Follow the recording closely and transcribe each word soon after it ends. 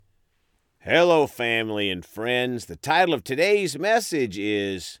Hello, family and friends. The title of today's message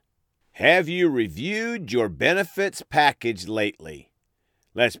is, Have you reviewed your benefits package lately?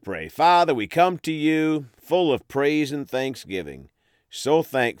 Let's pray. Father, we come to you full of praise and thanksgiving. So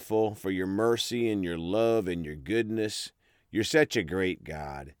thankful for your mercy and your love and your goodness. You're such a great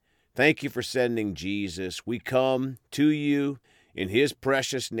God. Thank you for sending Jesus. We come to you in his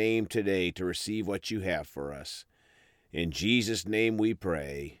precious name today to receive what you have for us. In Jesus' name we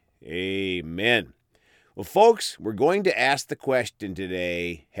pray. Amen. Well, folks, we're going to ask the question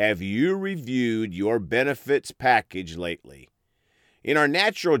today, have you reviewed your benefits package lately? In our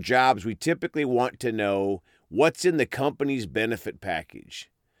natural jobs, we typically want to know what's in the company's benefit package.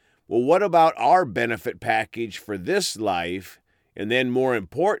 Well, what about our benefit package for this life, and then more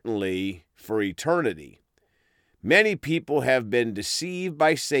importantly, for eternity? Many people have been deceived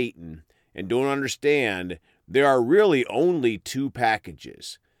by Satan and don't understand there are really only two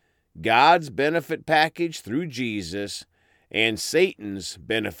packages. God's benefit package through Jesus and Satan's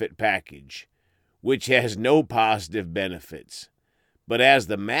benefit package, which has no positive benefits. But as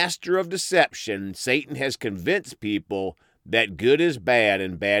the master of deception, Satan has convinced people that good is bad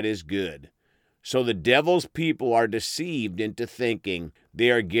and bad is good. So the devil's people are deceived into thinking they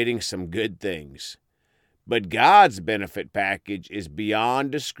are getting some good things. But God's benefit package is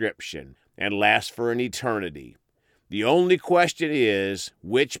beyond description and lasts for an eternity. The only question is,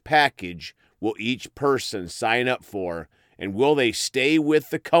 which package will each person sign up for, and will they stay with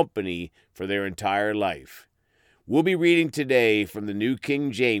the company for their entire life? We'll be reading today from the New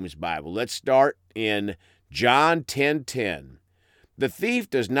King James Bible. Let's start in John 10:10. The thief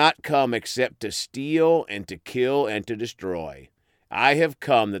does not come except to steal and to kill and to destroy. I have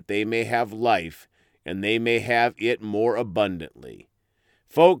come that they may have life, and they may have it more abundantly.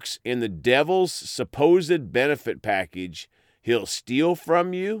 Folks, in the devil's supposed benefit package, he'll steal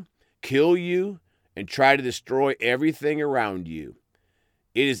from you, kill you, and try to destroy everything around you.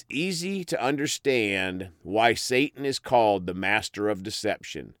 It is easy to understand why Satan is called the master of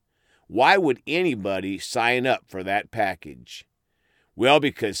deception. Why would anybody sign up for that package? Well,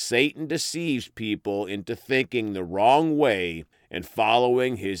 because Satan deceives people into thinking the wrong way and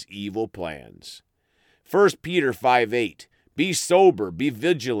following his evil plans. 1 Peter 5:8. Be sober, be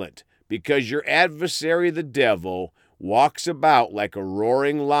vigilant, because your adversary the devil walks about like a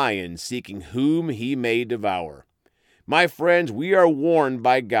roaring lion, seeking whom he may devour. My friends, we are warned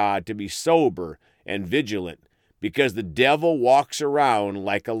by God to be sober and vigilant, because the devil walks around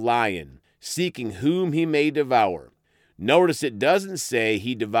like a lion, seeking whom he may devour. Notice it doesn't say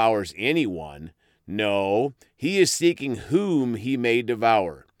he devours anyone. No, he is seeking whom he may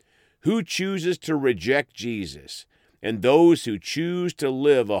devour. Who chooses to reject Jesus? And those who choose to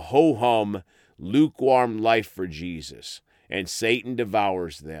live a ho-hum, lukewarm life for Jesus, and Satan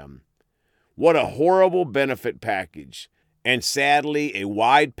devours them. What a horrible benefit package, and sadly a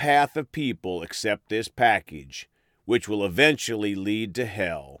wide path of people accept this package, which will eventually lead to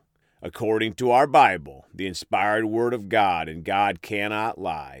hell, according to our Bible, the inspired Word of God, and God cannot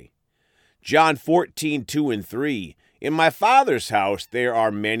lie. John 14:2-3, In my Father's house there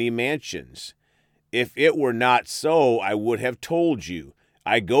are many mansions. If it were not so, I would have told you.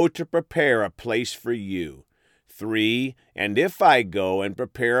 I go to prepare a place for you. 3, And if I go and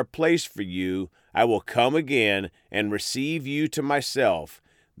prepare a place for you, I will come again and receive you to myself,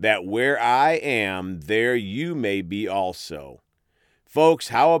 that where I am, there you may be also. Folks,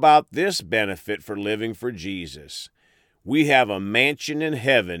 how about this benefit for living for Jesus? We have a mansion in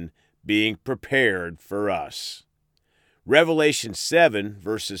heaven being prepared for us. Revelation 7,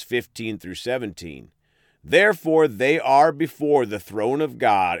 verses 15-17. Therefore they are before the throne of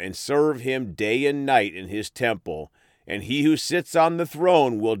God, and serve him day and night in his temple, and he who sits on the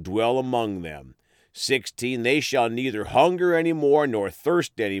throne will dwell among them. 16, They shall neither hunger any more, nor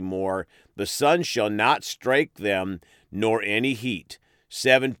thirst any more. The sun shall not strike them, nor any heat.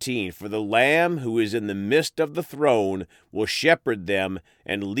 17, For the Lamb who is in the midst of the throne will shepherd them,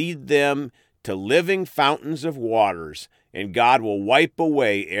 and lead them to living fountains of waters, and God will wipe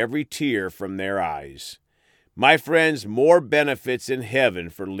away every tear from their eyes. My friends, more benefits in heaven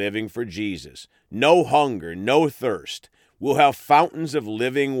for living for Jesus. No hunger, no thirst. We'll have fountains of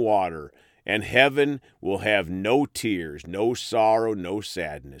living water, and heaven will have no tears, no sorrow, no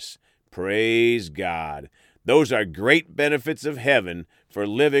sadness. Praise God. Those are great benefits of heaven for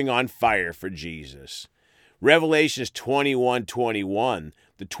living on fire for Jesus. Revelations 21:21.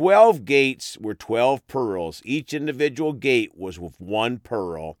 The 12 gates were 12 pearls. Each individual gate was with one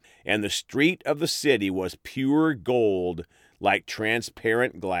pearl, and the street of the city was pure gold, like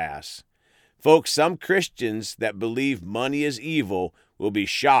transparent glass. Folks, some Christians that believe money is evil will be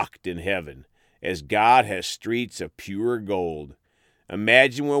shocked in heaven, as God has streets of pure gold.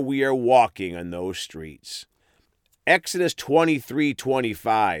 Imagine when we are walking on those streets. Exodus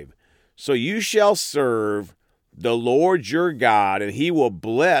 23:25. So you shall serve the Lord your God, and he will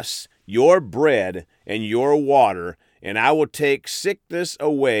bless your bread and your water, and I will take sickness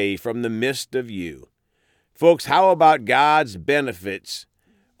away from the midst of you. Folks, how about God's benefits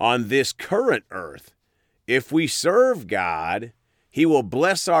on this current earth? If we serve God, he will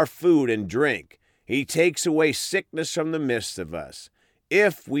bless our food and drink. He takes away sickness from the midst of us,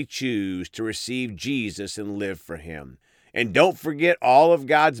 if we choose to receive Jesus and live for him. And don't forget, all of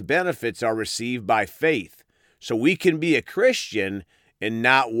God's benefits are received by faith. So we can be a Christian and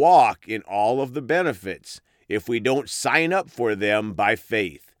not walk in all of the benefits if we don't sign up for them by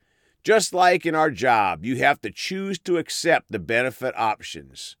faith. Just like in our job, you have to choose to accept the benefit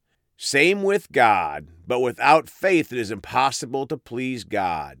options. Same with God, but without faith it is impossible to please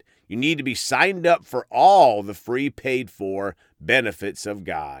God. You need to be signed up for all the free paid-for benefits of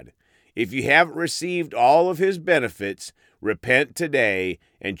God. If you haven't received all of his benefits, repent today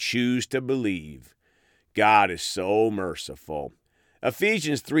and choose to believe. God is so merciful.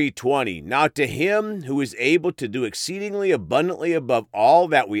 Ephesians 3:20, now to him who is able to do exceedingly abundantly above all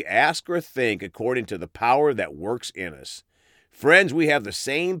that we ask or think according to the power that works in us. Friends, we have the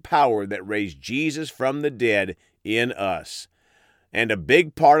same power that raised Jesus from the dead in us. And a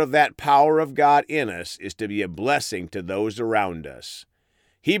big part of that power of God in us is to be a blessing to those around us.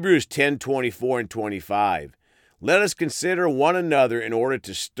 Hebrews 10:24 and 25. Let us consider one another in order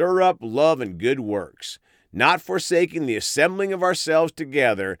to stir up love and good works, not forsaking the assembling of ourselves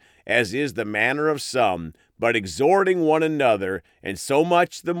together, as is the manner of some, but exhorting one another, and so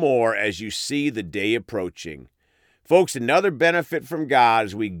much the more as you see the day approaching. Folks, another benefit from God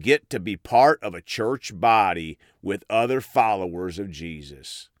is we get to be part of a church body with other followers of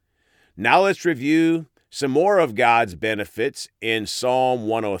Jesus. Now let's review some more of God's benefits in Psalm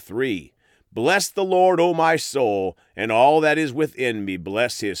 103. Bless the Lord, O my soul, and all that is within me,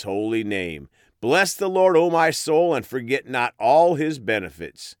 bless his holy name. Bless the Lord, O my soul, and forget not all his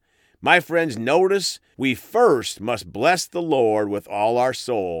benefits. My friends, notice we first must bless the Lord with all our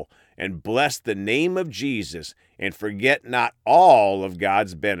soul, and bless the name of Jesus, and forget not all of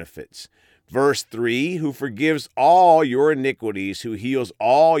God's benefits. Verse 3, who forgives all your iniquities, who heals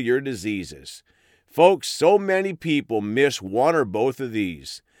all your diseases. Folks, so many people miss one or both of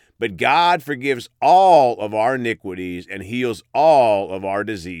these, but God forgives all of our iniquities and heals all of our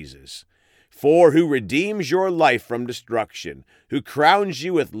diseases. 4, who redeems your life from destruction, who crowns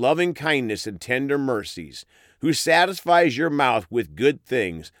you with loving kindness and tender mercies, who satisfies your mouth with good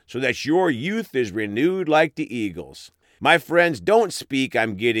things, so that your youth is renewed like the eagles. My friends, don't speak,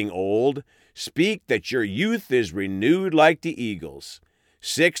 I'm getting old. Speak that your youth is renewed like the eagles.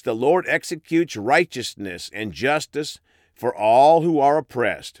 6, the Lord executes righteousness and justice for all who are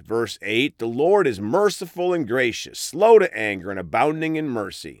oppressed. Verse 8, the Lord is merciful and gracious, slow to anger and abounding in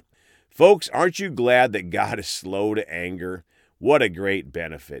mercy. Folks, aren't you glad that God is slow to anger? What a great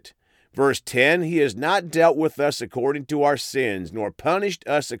benefit. Verse 10, he has not dealt with us according to our sins, nor punished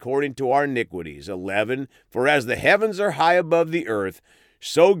us according to our iniquities. 11, for as the heavens are high above the earth,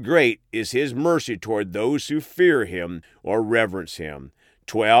 so great is his mercy toward those who fear him or reverence him.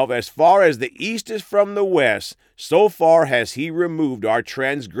 12, as far as the east is from the west, so far has he removed our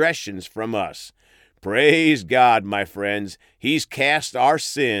transgressions from us. Praise God, my friends. He's cast our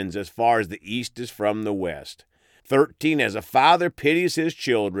sins as far as the east is from the west. 13, as a father pities his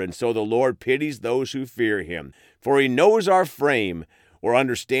children, so the Lord pities those who fear him. For he knows our frame, or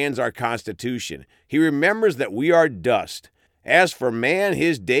understands our constitution. He remembers that we are dust. As for man,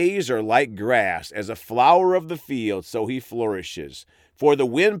 his days are like grass, as a flower of the field, so he flourishes. For the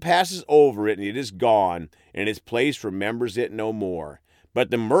wind passes over it, and it is gone, and its place remembers it no more. But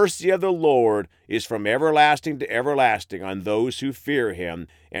the mercy of the Lord is from everlasting to everlasting on those who fear him,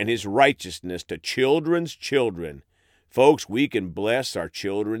 and his righteousness to children's children. Folks, we can bless our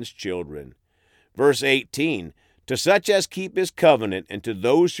children's children. Verse 18, to such as keep his covenant, and to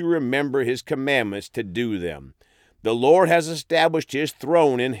those who remember his commandments to do them. The Lord has established his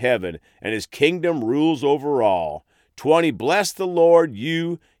throne in heaven, and his kingdom rules over all. 20, bless the Lord,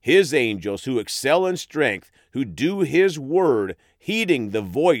 you, his angels, who excel in strength, who do his word, heeding the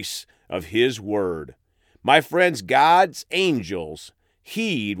voice of his word. My friends, God's angels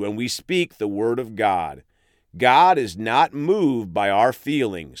heed when we speak the word of God. God is not moved by our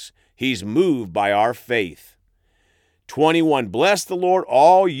feelings. He's moved by our faith. 21, bless the Lord,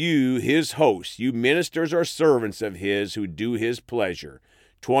 all you, his hosts, you ministers or servants of his who do his pleasure.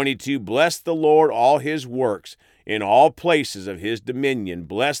 22, bless the Lord, all his works, in all places of his dominion.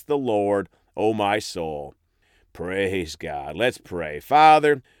 Bless the Lord, O my soul. Praise God. Let's pray.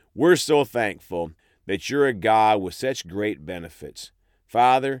 Father, we're so thankful that you're a God with such great benefits.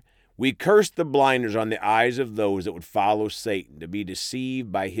 Father, we curse the blinders on the eyes of those that would follow Satan to be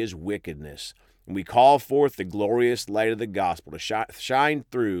deceived by his wickedness. And we call forth the glorious light of the gospel to shine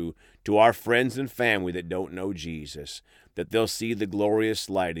through to our friends and family that don't know Jesus, that they'll see the glorious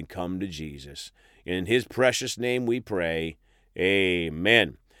light and come to Jesus. In his precious name we pray.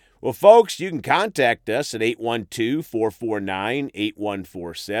 Amen. Well, folks, you can contact us at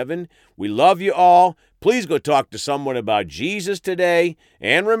 812-449-8147. We love you all. Please go talk to someone about Jesus today.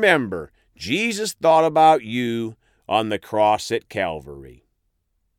 And remember, Jesus thought about you on the cross at Calvary.